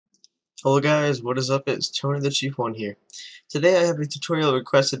Hello guys, what is up? It's Tony the Chief One here. Today I have a tutorial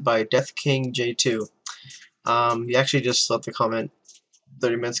requested by Death King J2. He actually just left a comment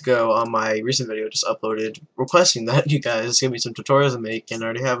 30 minutes ago on my recent video just uploaded requesting that you guys give me some tutorials to make, and I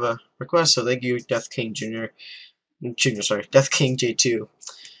already have a request, so thank you Death King Death King J2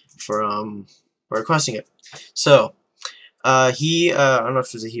 for requesting it. So I don't know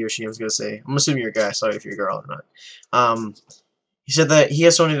if it's a he or she. I was gonna say, I'm assuming you're a guy. Sorry if you're a girl or not. He said that he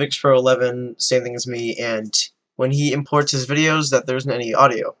has Sony Vegas Pro 11, same thing as me, and when he imports his videos, that there isn't any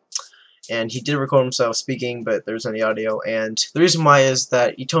audio. And he did record himself speaking, but there isn't any audio. And the reason why is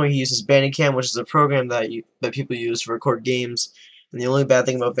that he told me he uses Bandicam, which is a program that people use to record games. And the only bad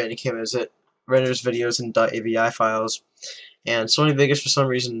thing about Bandicam is it renders videos in .avi files. And Sony Vegas for some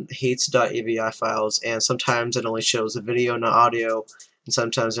reason hates .avi files, and sometimes it only shows the video, not audio, and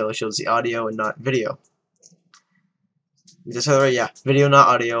sometimes it only shows the audio and not video. Did I say that right? Yeah, video not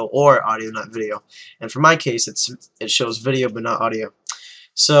audio, or audio not video. And for my case, it shows video but not audio.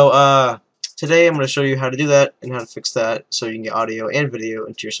 So today I'm going to show you how to do that and how to fix that so you can get audio and video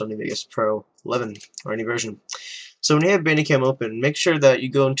into your Sony Vegas Pro 11 or any version. So when you have Bandicam open, make sure that you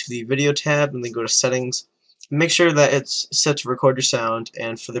go into the video tab and then go to settings. Make sure that it's set to record your sound,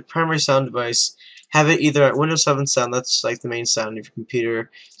 and for the primary sound device, have it either at Windows 7 sound, that's like the main sound of your computer.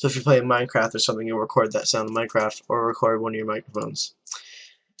 So if you're playing Minecraft or something, you'll record that sound in Minecraft or record one of your microphones.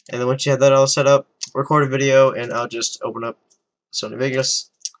 And then once you have that all set up, record a video, and I'll just open up Sony Vegas,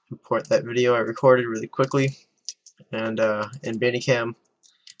 import that video I recorded really quickly, and in Bandicam,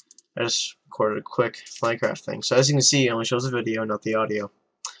 I just recorded a quick Minecraft thing. So as you can see, it only shows the video, not the audio.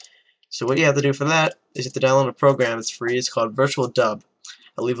 So what you have to do for that is you have to download a program. It's free. It's called Virtual Dub.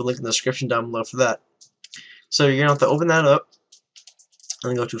 I'll leave a link in the description down below for that. So you're going to have to open that up and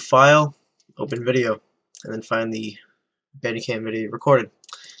then go to File, Open Video, and then find the Bandicam video recorded.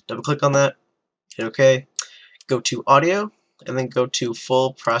 Double click on that, hit OK, go to Audio, and then go to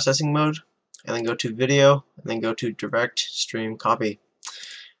Full Processing Mode, and then go to Video, and then go to Direct Stream Copy.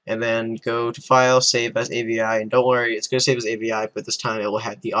 And then go to File, Save as AVI, and don't worry, it's going to save as AVI, but this time it will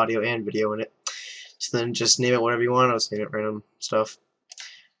have the audio and video in it. So then just name it whatever you want. I'll just name it random stuff.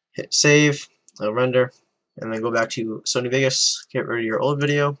 Hit Save, it'll render, and then go back to Sony Vegas, get rid of your old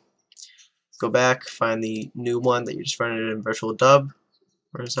video, go back, find the new one that you just rendered in Virtual Dub.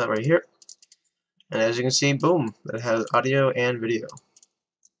 Where is that? Right here. And as you can see, boom, it has audio and video.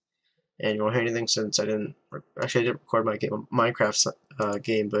 And you won't hear anything since I didn't record my game, Minecraft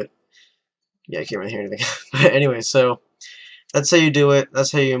game, but yeah, I can't really hear anything. But anyway, so that's how you do it.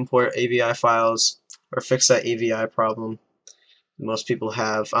 That's how you import AVI files or fix that AVI problem most people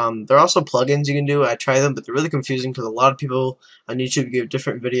have. There are also plugins you can do. I try them, but they're really confusing because a lot of people on YouTube give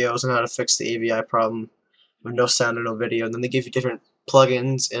different videos on how to fix the AVI problem with no sound or no video, and then they give you different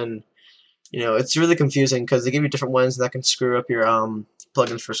plugins, and it's really confusing because they give you different ones that can screw up your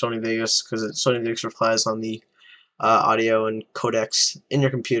plugins for Sony Vegas, because Sony Vegas relies on the audio and codecs in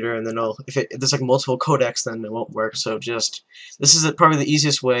your computer, and then if there's like multiple codecs, then it won't work. So this is probably the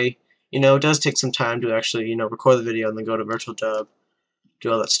easiest way. It does take some time to actually record the video and then go to Virtual Dub, do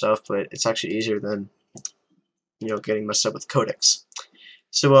all that stuff, but it's actually easier than getting messed up with codecs.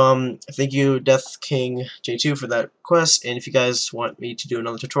 So thank you Death King J2 for that request, and if you guys want me to do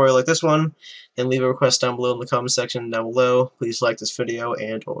another tutorial like this one, then leave a request down below in the comment section down below. Please like this video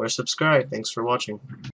and or subscribe. Thanks for watching.